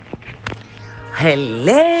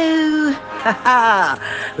Hello.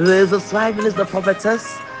 This is 5 minutes the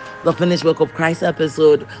prophetess, the finished work of Christ,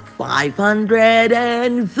 episode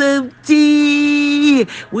 550.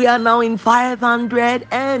 We are now in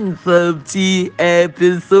 550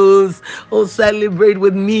 episodes. Oh, celebrate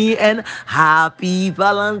with me and happy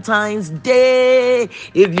Valentine's Day.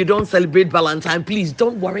 If you don't celebrate Valentine, please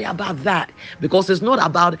don't worry about that, because it's not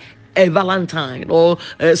about a Valentine or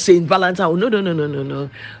Saint Valentine. No, no, no, no, no, no.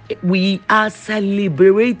 We are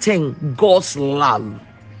celebrating God's love.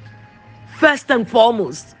 First and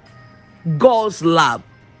foremost, God's love.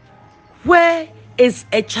 Where is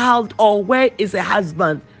a child or where is a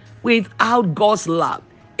husband without God's love?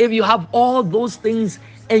 If you have all those things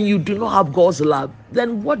and you do not have God's love,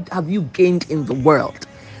 then what have you gained in the world?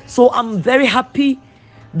 So I'm very happy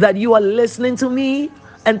that you are listening to me.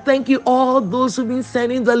 And thank you all those who've been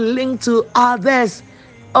sending the link to others.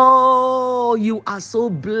 Oh, you are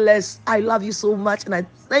so blessed. I love you so much. And I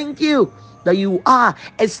thank you that you are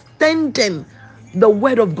extending the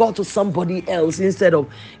word of God to somebody else. Instead of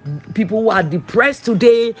people who are depressed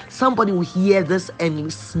today, somebody will hear this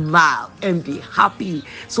and smile and be happy.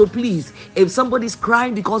 So please, if somebody's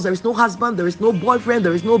crying because there is no husband, there is no boyfriend,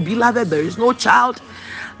 there is no beloved, there is no child,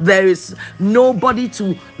 there is nobody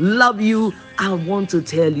to love you, I want to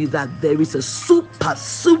tell you that there is a super,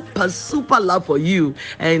 super, super love for you,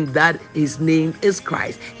 and that his name is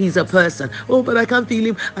Christ. He's a person. Oh, but I can't feel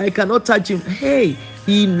him. I cannot touch him. Hey,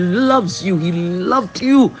 he loves you. He loved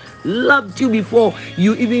you before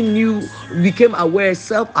you even became aware.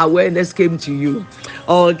 Self-awareness came to you.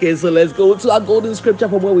 Okay, so let's go to our golden scripture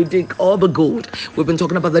from where we dig all the gold. We've been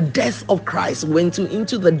talking about the death of Christ.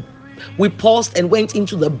 We paused and went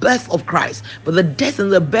into the birth of Christ, but the death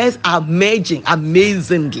and the birth are merging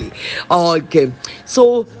amazingly. Okay,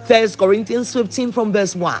 so 1 Corinthians 15 from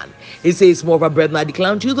verse 1, it says, "Moreover, brethren, I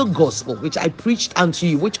declare unto you the gospel which I preached unto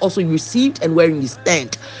you, which also you received, and wherein you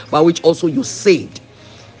stand, by which also you saved.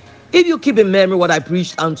 If you keep in memory what I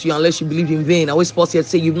preached unto you, unless you believed in vain." I always pause here to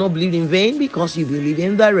say, you've not believed in vain because you believe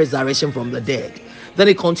in the resurrection from the dead. Then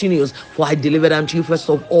it continues, "For I delivered unto you first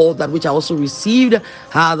of all that which I also received,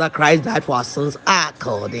 how that Christ died for our sins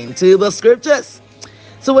according to the scriptures."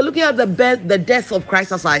 So we're looking at the death of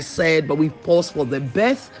Christ, as I said, but we pause for the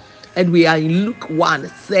birth, and we are in Luke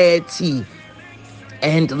 1:30.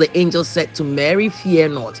 "And the angel said to Mary, fear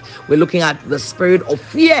not." We're looking at the spirit of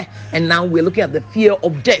fear, and now we're looking at the fear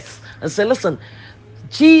of death. And say, listen,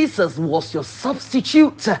 Jesus was your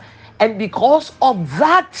substitute, and because of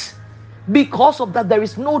that, there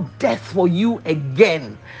is no death for you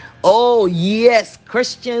again. Oh yes,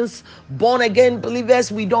 Christians, born again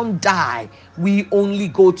believers, we don't die, we only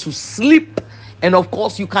go to sleep. And of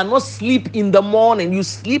course, you cannot sleep in the morning, you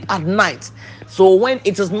sleep at night. So when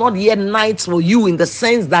it is not yet night for you, in the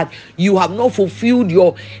sense that you have not fulfilled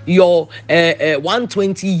your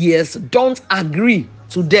 120 years, don't agree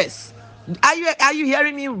to this. Are you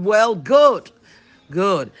hearing me? Well, good.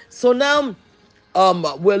 So now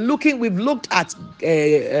we've looked at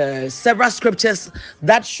several scriptures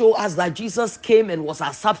that show us that Jesus came and was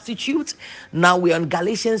our substitute. Now we're on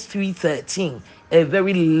Galatians 3:13, a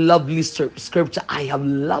very lovely scripture. I have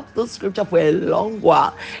loved this scripture for a long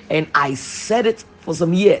while, and I said it for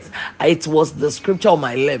some years. It was the scripture on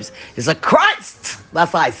my lips. It's a Christ.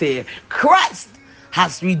 That's how I say it. Christ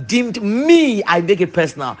has redeemed me, I make it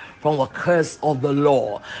personal, from the curse of the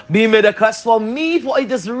law. Be made a curse for me, for it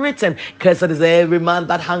is written, cursed is every man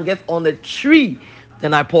that hangeth on a tree.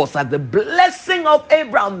 Then I pause at the blessing of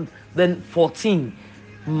Abraham, then 14,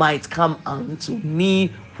 might come unto me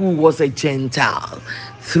who was a Gentile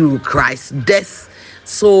through Christ's death.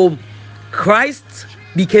 So Christ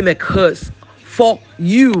became a curse for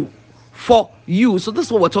you. So this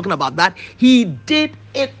is what we're talking about, that he did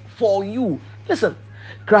it for you. Listen,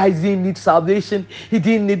 Christ didn't need salvation. He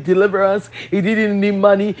didn't need deliverance. He didn't need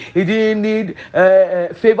money. He didn't need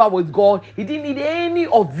favor with God. He didn't need any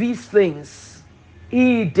of these things.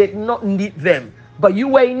 He did not need them. But you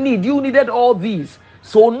were in need. You needed all these.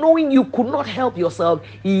 So knowing you could not help yourself,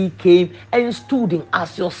 he came and stood in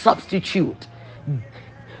as your substitute.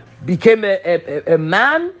 Became a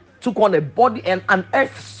man, took on a body and an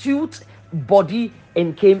earth suit body,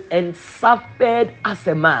 and came and suffered as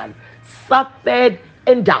a man. Suffered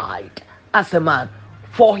and died as a man,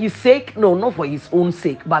 for his sake. No, not for his own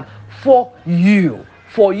sake, but for you.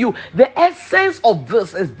 The essence of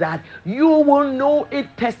this is that you will know it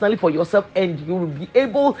personally for yourself, and you will be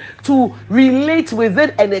able to relate with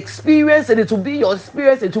it and experience it. It will be your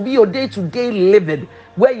experience. It will be your day-to-day living,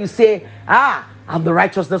 where you say, I'm the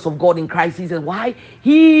righteousness of God in Christ Jesus. Why?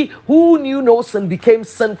 He who knew no sin became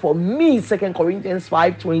sin for me. 2 Corinthians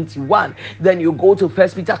 5:21. Then you go to 1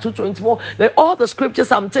 Peter 2:24. Then all the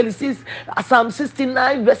scriptures I'm telling you, Psalm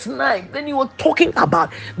 69 verse 9. Then you were talking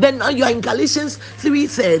about. Then now you are in Galatians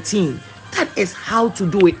 3:13. That is how to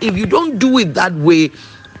do it. If you don't do it that way,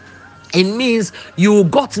 it means you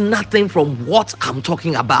got nothing from what I'm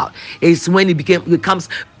talking about. It's when it becomes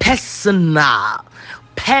personal.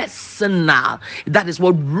 Personal. That is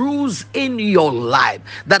what rules in your life.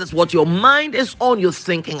 That is what your mind is on. You're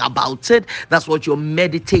thinking about it. That's what you're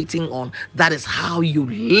meditating on. That is how you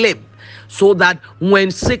live. So that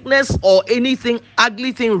when sickness or anything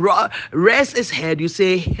ugly thing rears its head, you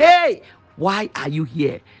say, hey, why are you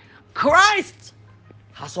here? Christ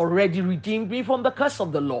has already redeemed me from the curse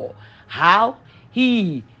of the law. How?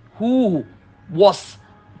 He who was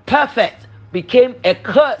perfect became a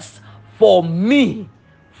curse for me.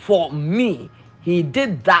 For me. He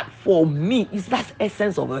did that for me. It's that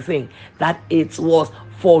essence of the thing, that it was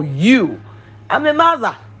for you. I'm a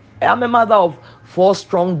mother. I'm a mother of 4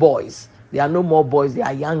 strong boys. They are no more boys, they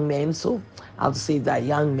are young men. So I have to say they are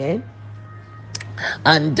young men.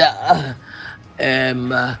 And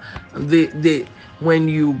they when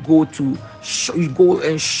you go to you go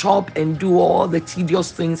and shop and do all the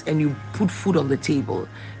tedious things, and you put food on the table,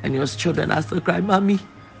 and your children are still crying, mommy,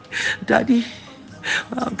 daddy,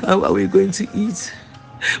 how are we going to eat?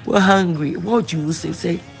 We're hungry. What do you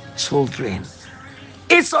say? Children,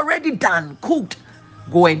 it's already done, cooked.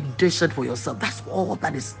 Go and dish it for yourself. That's all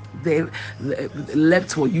that is there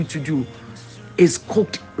left for you to do. It's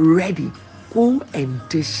cooked, ready. Go and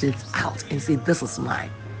dish it out and say, this is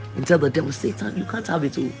mine. And tell the devil, Satan, you can't have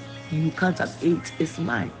it all. You can't have it. It's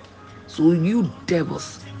mine. So you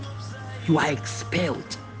devils, you are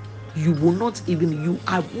expelled. You will not even,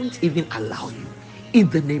 I won't even allow you. In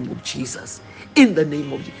the name of Jesus. In the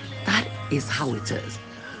name of Jesus. That is how it is.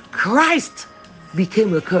 Christ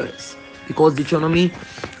became a curse, because Deuteronomy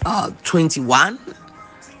 21,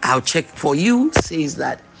 I'll check for you, says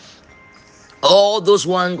that all those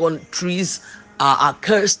who hang on trees are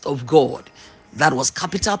cursed of God. That was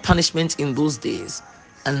capital punishment in those days.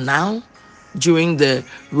 And now, during the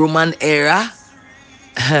Roman era,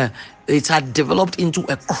 it had developed into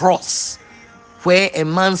a cross where a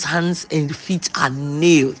man's hands and feet are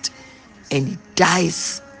nailed, and he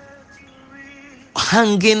dies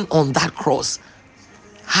hanging on that cross.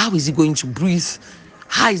 How is he going to breathe?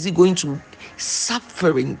 How is he going to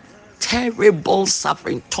suffering, terrible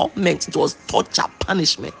suffering, torment? It was torture,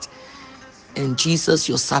 punishment. And Jesus,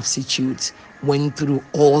 your substitute, went through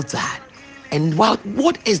all that. And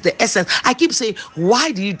what is the essence? I keep saying,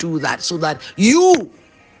 why do you do that? So that you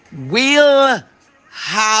will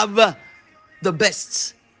have the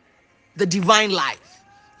best, the divine life.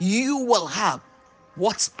 You will have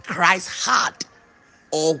what Christ had,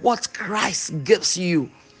 or what Christ gives you.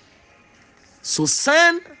 So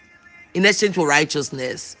sin in exchange for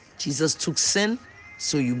righteousness. Jesus took sin,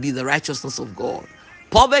 so you be the righteousness of God.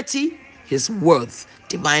 Poverty, his worth,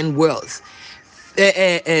 divine wealth.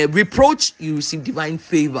 Reproach, you receive divine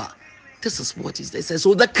favor. This is what it says.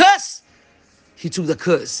 So the curse, he took the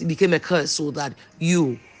curse. He became a curse so that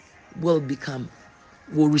you will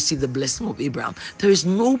receive the blessing of Abraham. There is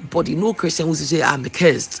nobody, no Christian who say, I'm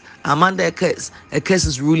cursed. I'm under a curse. A curse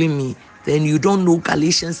is ruling me. Then you don't know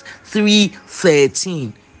Galatians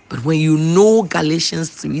 3:13. But when you know Galatians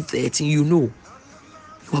 3:13, you know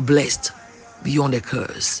you are blessed beyond a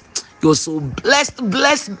curse. You're so blessed,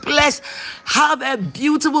 blessed, blessed. Have a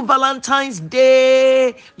beautiful Valentine's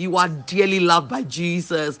Day. You are dearly loved by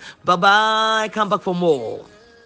Jesus. Bye-bye. Come back for more.